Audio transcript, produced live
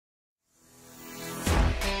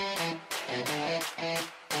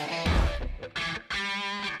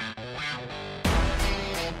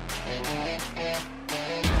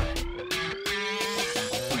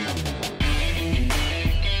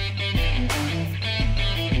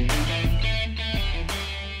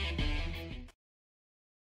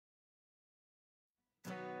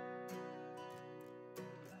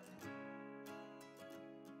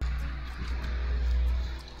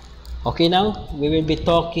Okay, now we will be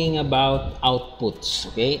talking about outputs.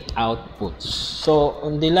 Okay, outputs. So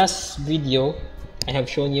on the last video, I have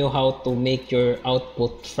shown you how to make your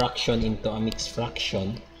output fraction into a mixed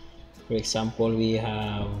fraction. For example, we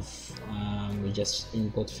have we just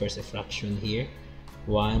input first a fraction here,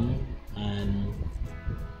 1 and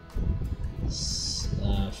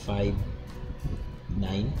 5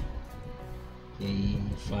 9. Okay,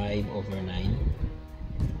 5 over 9.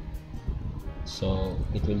 So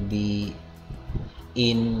it will be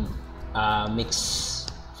in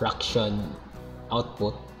mixed fraction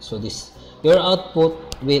output. So this, your output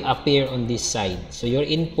will appear on this side, so your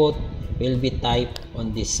input will be typed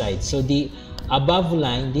on this side. So the above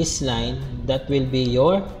line, this line, that will be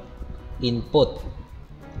your input.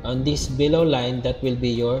 On this below line, that will be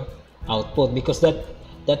your output, because that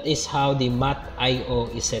is how the math IO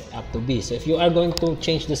is set up to be. So if you are going to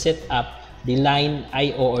change the setup, the line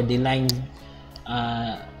IO or the line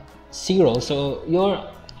 0, so your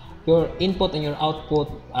input and your output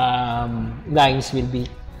lines will be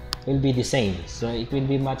the same, so it will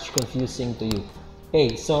be much confusing to you.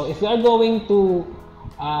 Okay, so if we are going to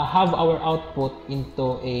have our output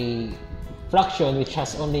into a fraction which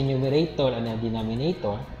has only numerator and a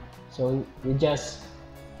denominator, so we just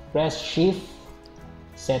press shift,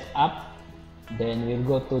 set up, then we'll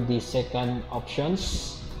go to the second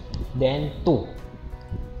options, then 2,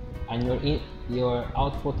 and your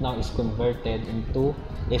output now is converted into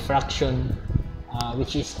a fraction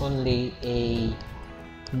which is only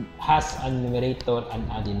has a numerator and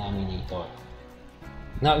a denominator.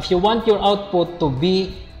 Now if you want your output to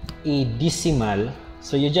be a decimal,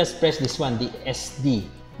 so you just press this one, the SD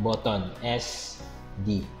button,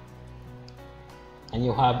 SD, and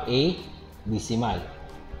you have a decimal.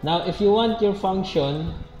 Now if you want your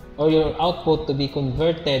function or your output to be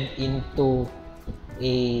converted into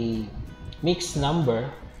a mixed number,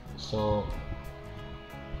 so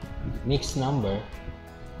mixed number,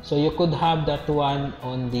 so you could have that one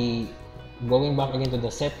on the going back again to the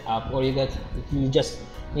setup, or you just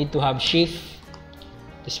need to have shift,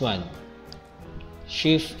 this one,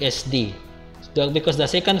 shift SD, because the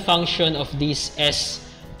second function of this S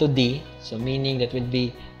to D, so meaning that would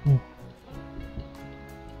be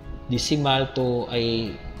decimal to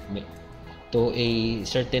a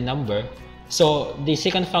certain number. So the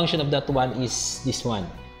second function of that one is this one,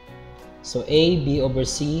 so A, B over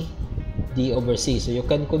C, D over C. So you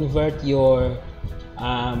can convert your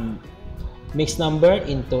mixed number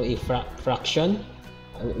into a fraction.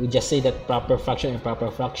 We just say that proper fraction,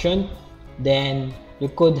 improper fraction. Then you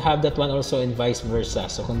could have that one also and vice versa.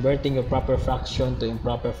 So converting your proper fraction to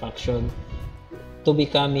improper fraction to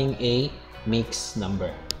becoming a mixed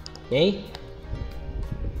number. Okay.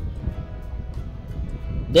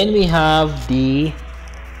 Then we have the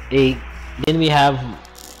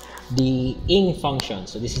ing function.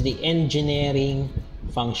 So this is the engineering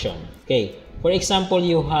function. Okay. For example,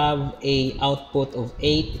 you have a output of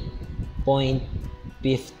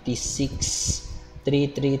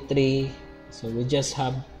 8.56333. So we just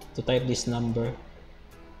have to type this number.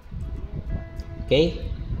 Okay.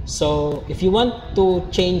 So if you want to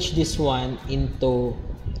change this one into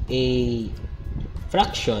a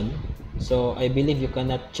fraction, so I believe you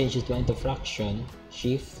cannot change it into fraction,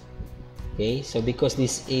 shift. Okay, so because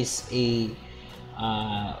this is a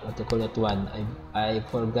what to call that one, I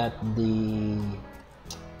forgot the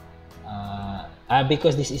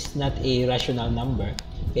because this is not a rational number.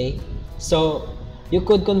 Okay, so you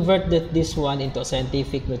could convert this one into a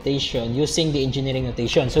scientific notation using the engineering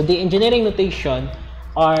notation. So the engineering notation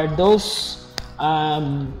are those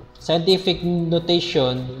scientific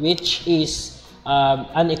notation which is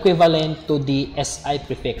an equivalent to the SI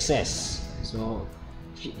prefixes. So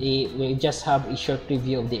we just have a short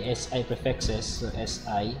review of the SI prefixes. So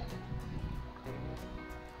SI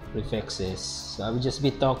prefixes. So I will just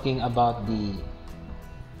be talking about the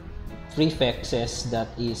prefixes that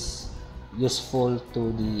is useful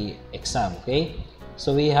to the exam. Okay.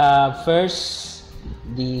 So we have first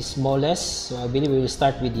the smallest. So I believe we will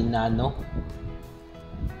start with the nano.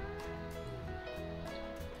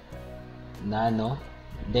 Nano.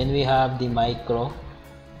 Then we have the micro.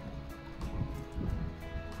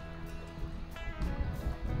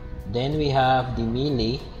 Then we have the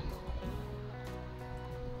milli.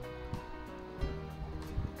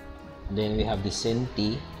 Then we have the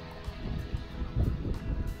centi.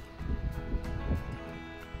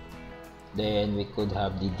 Then we could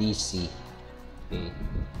have the DC. Okay.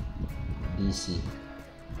 DC.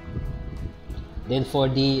 Then for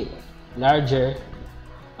the larger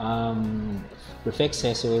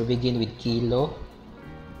prefixes, so we'll begin with kilo,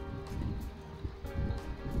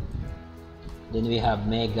 Then we have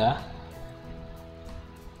mega.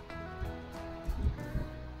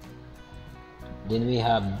 Then we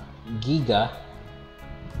have giga.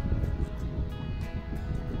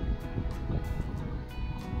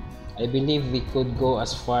 I believe we could go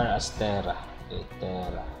as far as tera. Okay,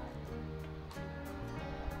 tera.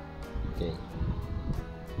 Okay.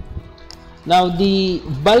 Now, the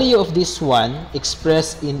value of this one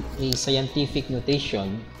expressed in a scientific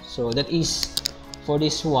notation. So that is, for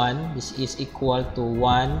this one, this is equal to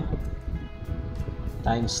 1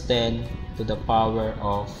 times 10 to the power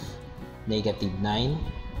of negative 9.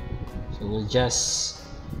 So we'll just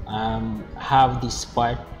have this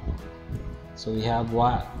part. So we have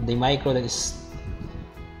the micro, that is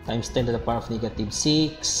times 10 to the power of negative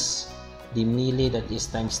 6. The milli, that is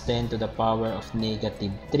times 10 to the power of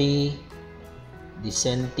negative 3. The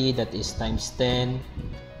centi, that is times 10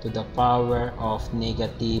 to the power of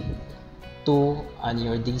negative 2. And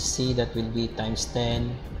your DC, that will be times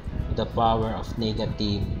 10 to the power of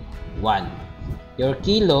negative 1. Your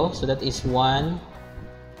kilo, so that is 1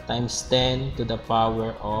 times 10 to the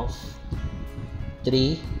power of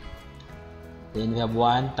 3. Then we have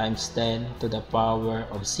 1 times 10 to the power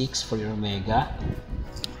of 6 for your mega.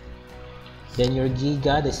 Then your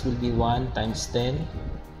giga, this will be 1 times 10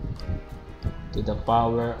 to the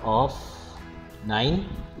power of 9.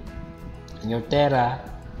 And your tera,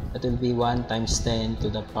 that will be 1 times 10 to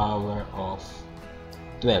the power of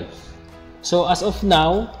 12. So as of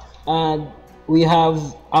now, we have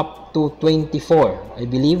up to 24. I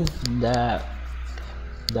believe the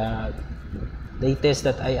latest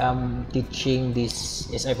that I am teaching this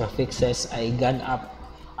SI prefixes, I gone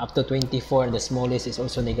up to 24. The smallest is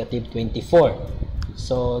also negative 24.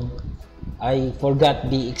 So I forgot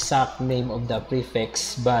the exact name of the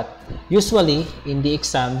prefix, but usually in the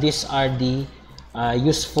exam, these are the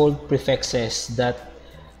useful prefixes that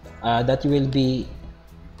will be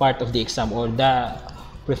part of the exam, or the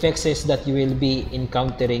prefixes that you will be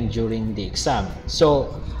encountering during the exam.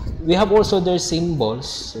 So we have also their symbols.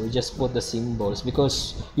 So we just put the symbols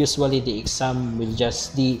because usually the exam will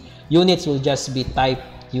just, the units will just be typed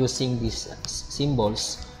using these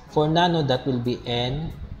symbols. For nano, that will be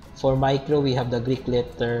N. For micro, we have the Greek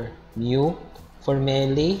letter mu. For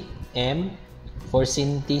milli, M. For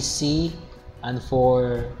centi, C. And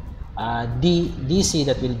for DC,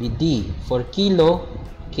 that will be D. For kilo,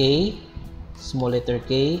 K. Small letter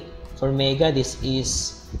K. For mega, this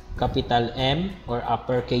is capital M or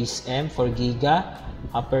uppercase M. For giga,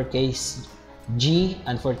 uppercase G.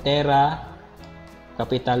 And for tera,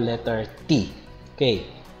 capital letter T. Okay.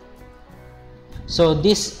 So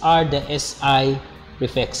these are the SI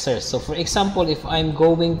prefixes. So for example, if I'm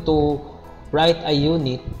going to write a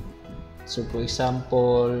unit, so for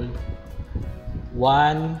example,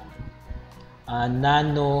 1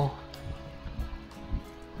 nano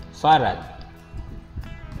farad.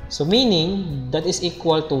 So meaning that is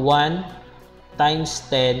equal to 1 times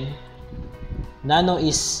 10. Nano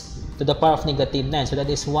is to the power of negative 9. So that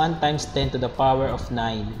is 1 times 10 to the power of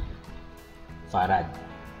 9 farad.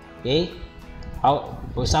 Okay? How,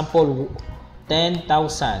 for example,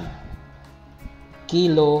 10,000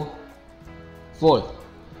 kilovolt.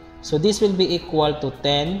 So this will be equal to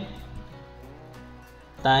 10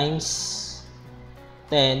 times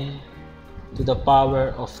 10 to the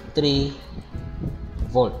power of 3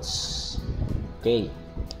 volts. Okay,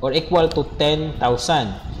 or equal to 10,000.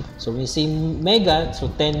 So when you see mega, so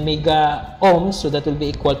 10 mega ohms, so that will be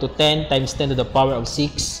equal to 10 times 10 to the power of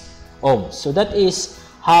 6 ohms. So that is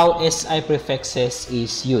how SI prefixes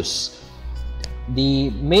is used.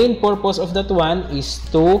 The main purpose of that one is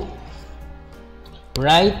to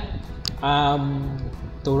write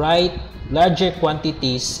larger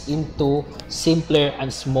quantities into simpler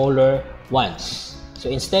and smaller ones. So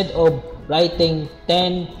instead of writing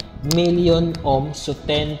 10 million ohms, so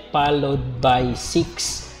 10 followed by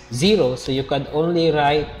 6 zeros, so you can only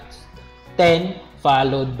write 10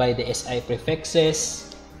 followed by the SI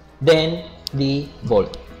prefixes, then the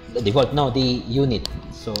unit.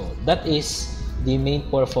 So that is the main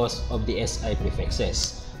purpose of the SI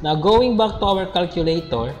prefixes. Now going back to our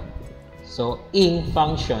calculator, so ing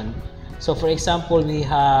function. So for example, we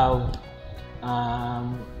have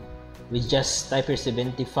we just type here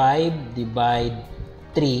 75 divide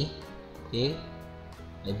 3. Okay,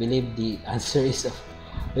 I believe the answer is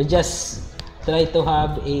we just try to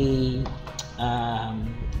have a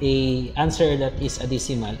answer that is a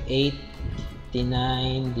decimal.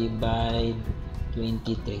 89 divide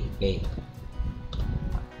 23. Okay,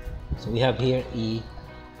 so we have here a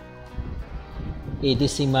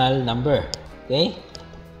decimal number. Okay,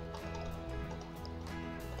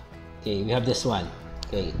 we have this one.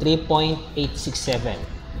 Okay, 3.867.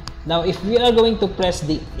 Now, if we are going to press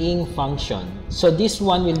the ing function, so this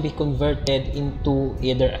one will be converted into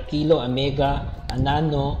either a kilo, a mega, a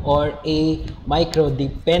nano, or a micro,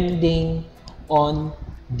 depending on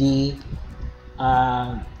the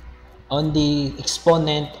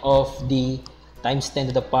exponent of the times 10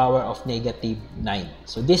 to the power of negative 9.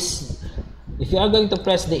 So this, if you are going to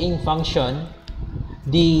press the ing function,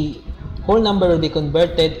 the whole number will be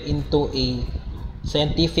converted into a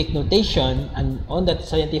scientific notation, and on that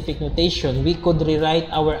scientific notation, we could rewrite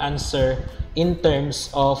our answer in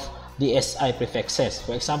terms of the SI prefixes.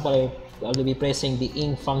 For example, I will be pressing the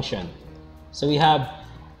ing function. So we have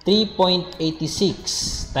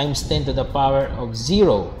 3.86 times 10 to the power of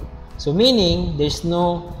 0. So meaning, there's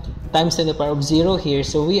no times 10 to the power of 0 here.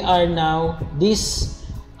 So we are now, this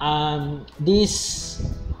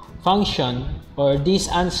function or this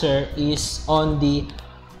answer is on the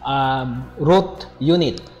root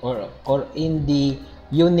unit or in the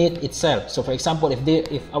unit itself. So for example,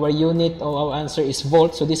 if our unit of our answer is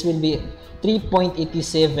volt, so this will be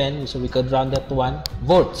 3.87, so we could round that one,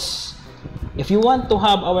 volts. If you want to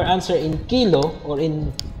have our answer in kilo or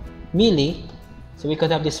in milli, so we could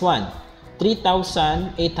have this one,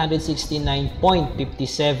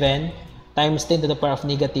 3,869.57 times 10 to the power of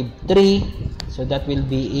negative 3, so that will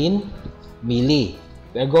be in milli.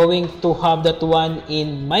 We are going to have that one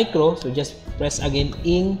in micro, so just press again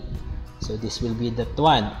ing, so this will be that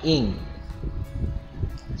one, ing.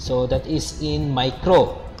 So that is in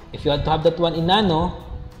micro. If you want to have that one in nano,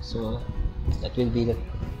 so that will be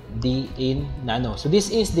the in nano. So this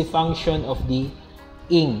is the function of the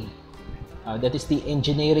ing. That is the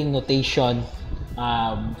engineering notation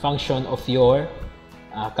function of your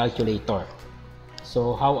calculator.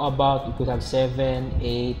 So how about you could have 7,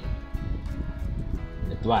 8,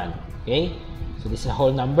 that one. Okay, so this is a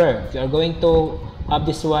whole number. If you are going to have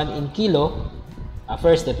this one in kilo,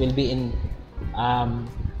 first that will be in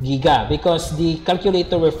giga, because the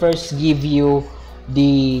calculator will first give you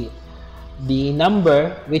the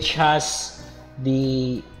number which has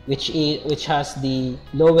the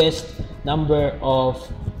lowest number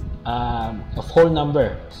of whole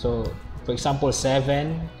number. So for example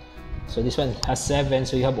 7, so this one has 7,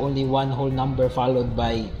 so you have only one whole number followed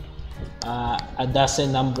by a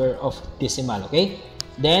dozen number of decimal. Okay,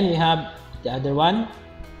 then we have the other one,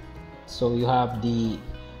 so you have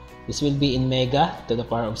this will be in mega to the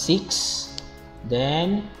power of 6,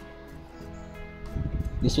 then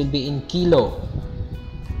this will be in kilo,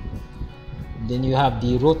 then you have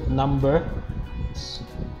the root number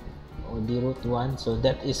or the root 1, so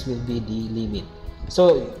that will be the limit.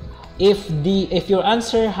 So if your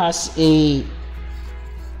answer has a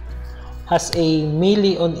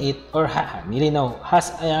milli on it, or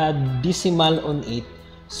has a decimal on it,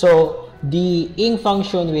 so the ing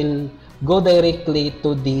function will go directly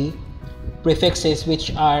to the prefixes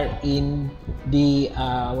which are in the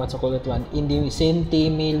in the centi,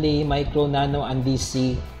 milli, micro, nano, and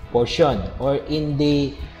dc portion, or in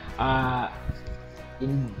the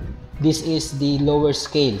this is the lower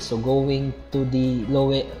scale, so going to the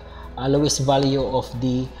lowest value of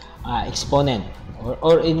the exponent,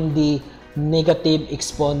 or in the negative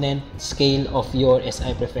exponent scale of your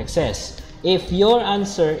SI prefixes. If your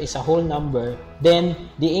answer is a whole number, then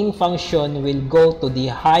the ing function will go to the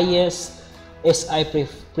highest SI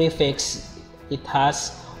prefix it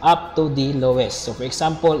has up to the lowest. So for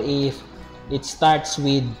example, if it starts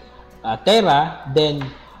with tera, then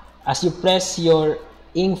as you press your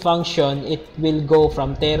ing function, it will go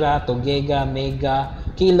from tera to giga, mega,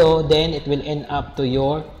 kilo, then it will end up to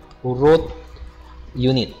your root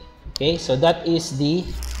unit. Okay, so that is the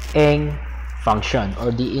ing function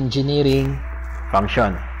or the engineering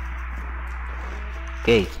function.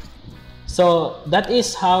 Okay, so that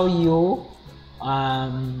is how you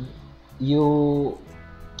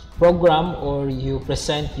program or you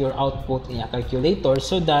present your output in a calculator,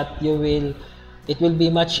 so that it will be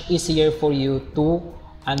much easier for you to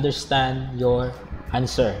understand your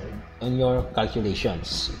answer on your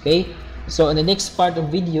calculations. Okay, so in the next part of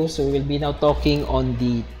video, so we will be now talking on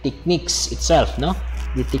the techniques itself,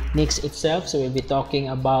 the techniques itself. So we'll be talking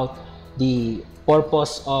about the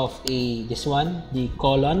purpose of the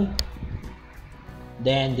colon,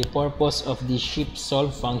 then the purpose of the shift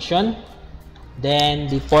solve function, then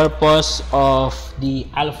the purpose of the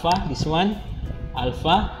alpha,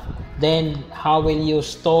 alpha, then how will you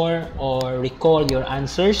store or recall your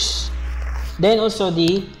answers, then also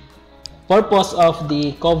the purpose of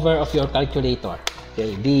the cover of your calculator,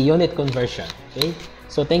 okay, the unit conversion. Okay,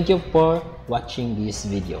 so thank you for watching this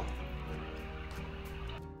video.